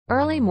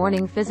Early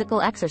morning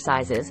physical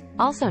exercises,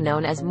 also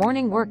known as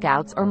morning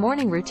workouts or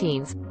morning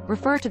routines,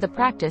 refer to the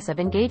practice of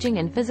engaging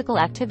in physical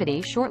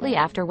activity shortly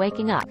after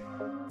waking up.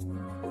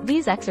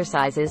 These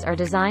exercises are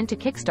designed to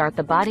kickstart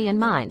the body and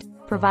mind,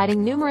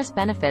 providing numerous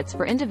benefits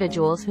for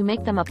individuals who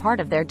make them a part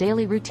of their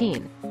daily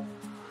routine.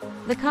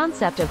 The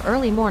concept of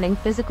early morning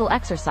physical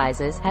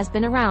exercises has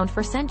been around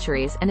for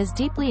centuries and is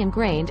deeply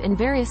ingrained in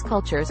various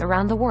cultures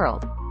around the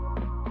world.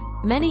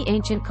 Many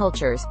ancient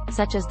cultures,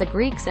 such as the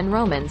Greeks and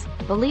Romans,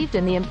 believed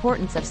in the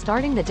importance of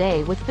starting the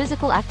day with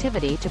physical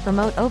activity to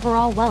promote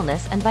overall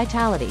wellness and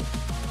vitality.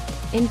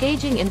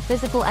 Engaging in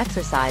physical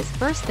exercise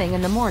first thing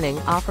in the morning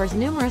offers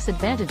numerous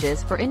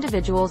advantages for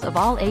individuals of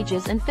all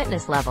ages and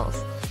fitness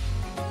levels.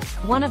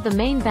 One of the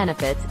main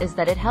benefits is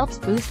that it helps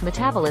boost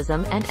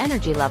metabolism and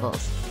energy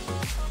levels.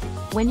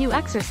 When you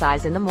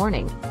exercise in the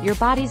morning, your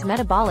body's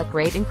metabolic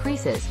rate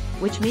increases,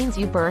 which means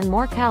you burn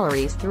more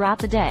calories throughout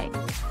the day.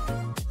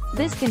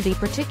 This can be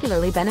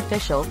particularly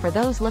beneficial for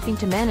those looking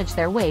to manage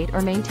their weight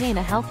or maintain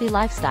a healthy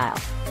lifestyle.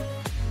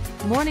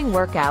 Morning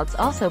workouts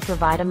also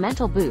provide a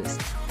mental boost.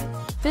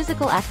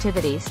 Physical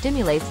activity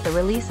stimulates the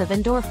release of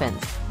endorphins,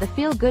 the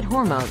feel-good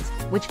hormones,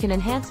 which can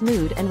enhance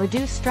mood and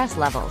reduce stress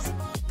levels.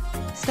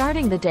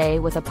 Starting the day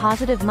with a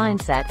positive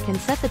mindset can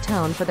set the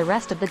tone for the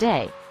rest of the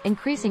day,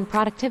 increasing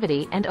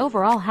productivity and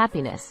overall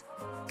happiness.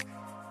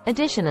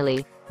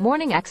 Additionally,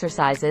 morning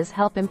exercises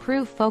help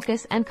improve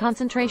focus and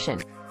concentration.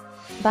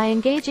 By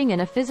engaging in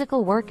a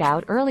physical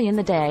workout early in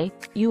the day,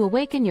 you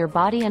awaken your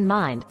body and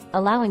mind,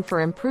 allowing for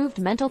improved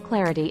mental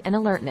clarity and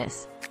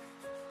alertness.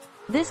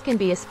 This can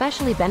be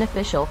especially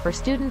beneficial for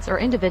students or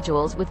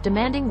individuals with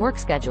demanding work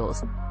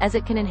schedules, as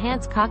it can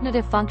enhance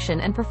cognitive function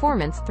and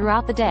performance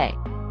throughout the day.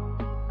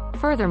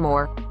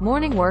 Furthermore,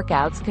 morning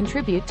workouts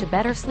contribute to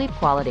better sleep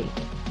quality.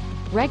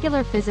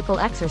 Regular physical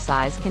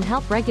exercise can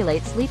help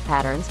regulate sleep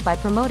patterns by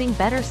promoting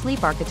better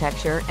sleep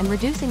architecture and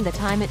reducing the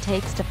time it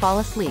takes to fall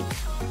asleep.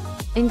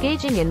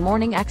 Engaging in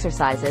morning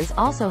exercises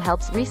also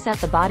helps reset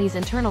the body's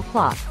internal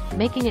clock,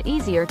 making it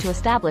easier to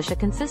establish a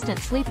consistent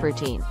sleep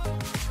routine.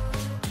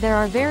 There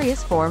are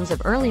various forms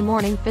of early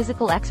morning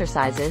physical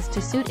exercises to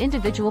suit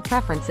individual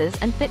preferences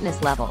and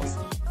fitness levels.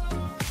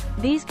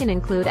 These can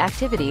include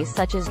activities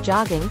such as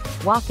jogging,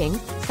 walking,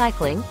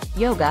 cycling,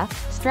 yoga,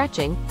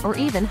 stretching, or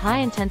even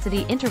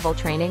high-intensity interval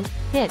training,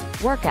 HIIT,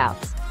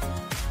 workouts.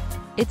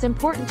 It's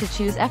important to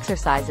choose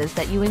exercises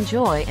that you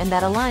enjoy and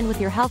that align with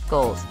your health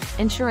goals,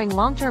 ensuring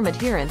long-term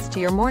adherence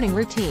to your morning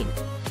routine.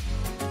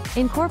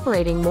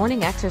 Incorporating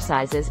morning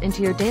exercises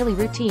into your daily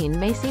routine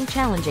may seem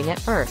challenging at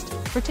first,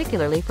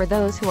 particularly for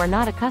those who are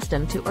not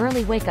accustomed to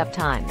early wake-up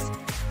times.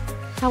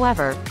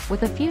 However,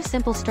 with a few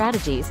simple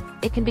strategies,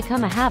 it can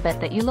become a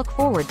habit that you look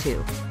forward to.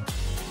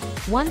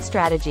 One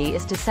strategy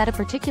is to set a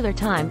particular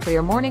time for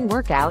your morning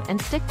workout and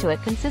stick to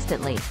it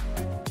consistently.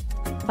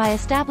 By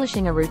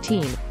establishing a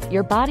routine,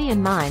 your body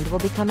and mind will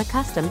become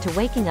accustomed to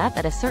waking up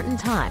at a certain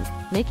time,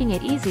 making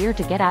it easier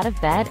to get out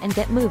of bed and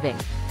get moving.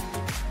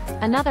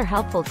 Another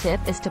helpful tip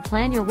is to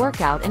plan your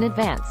workout in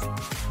advance.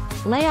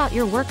 Lay out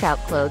your workout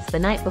clothes the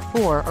night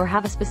before or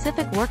have a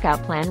specific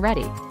workout plan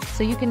ready,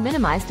 so you can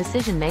minimize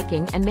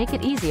decision-making and make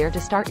it easier to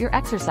start your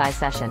exercise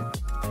session.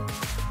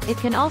 It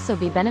can also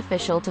be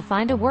beneficial to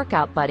find a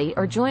workout buddy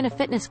or join a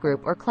fitness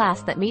group or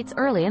class that meets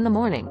early in the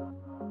morning.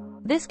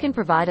 This can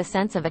provide a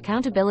sense of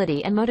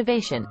accountability and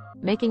motivation,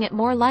 making it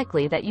more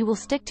likely that you will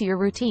stick to your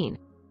routine.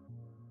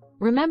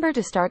 Remember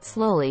to start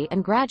slowly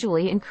and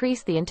gradually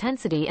increase the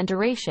intensity and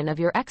duration of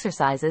your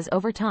exercises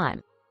over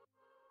time.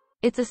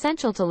 It's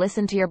essential to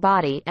listen to your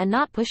body and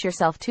not push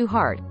yourself too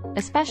hard,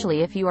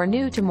 especially if you are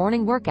new to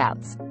morning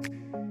workouts.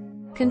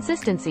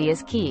 Consistency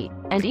is key,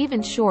 and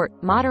even short,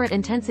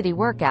 moderate-intensity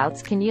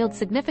workouts can yield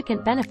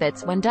significant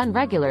benefits when done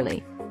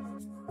regularly.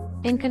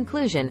 In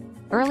conclusion,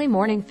 early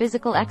morning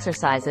physical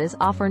exercises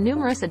offer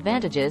numerous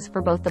advantages for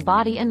both the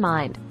body and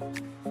mind.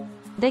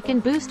 They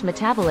can boost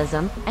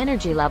metabolism,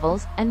 energy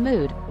levels, and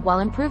mood, while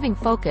improving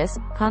focus,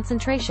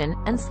 concentration,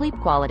 and sleep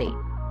quality.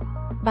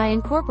 By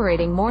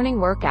incorporating morning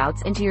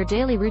workouts into your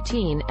daily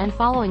routine and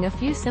following a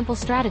few simple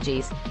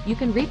strategies, you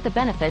can reap the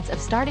benefits of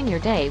starting your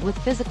day with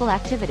physical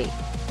activity.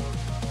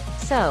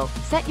 So,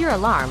 set your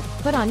alarm,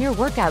 put on your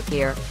workout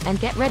gear, and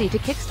get ready to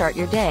kickstart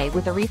your day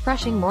with a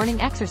refreshing morning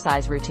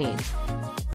exercise routine.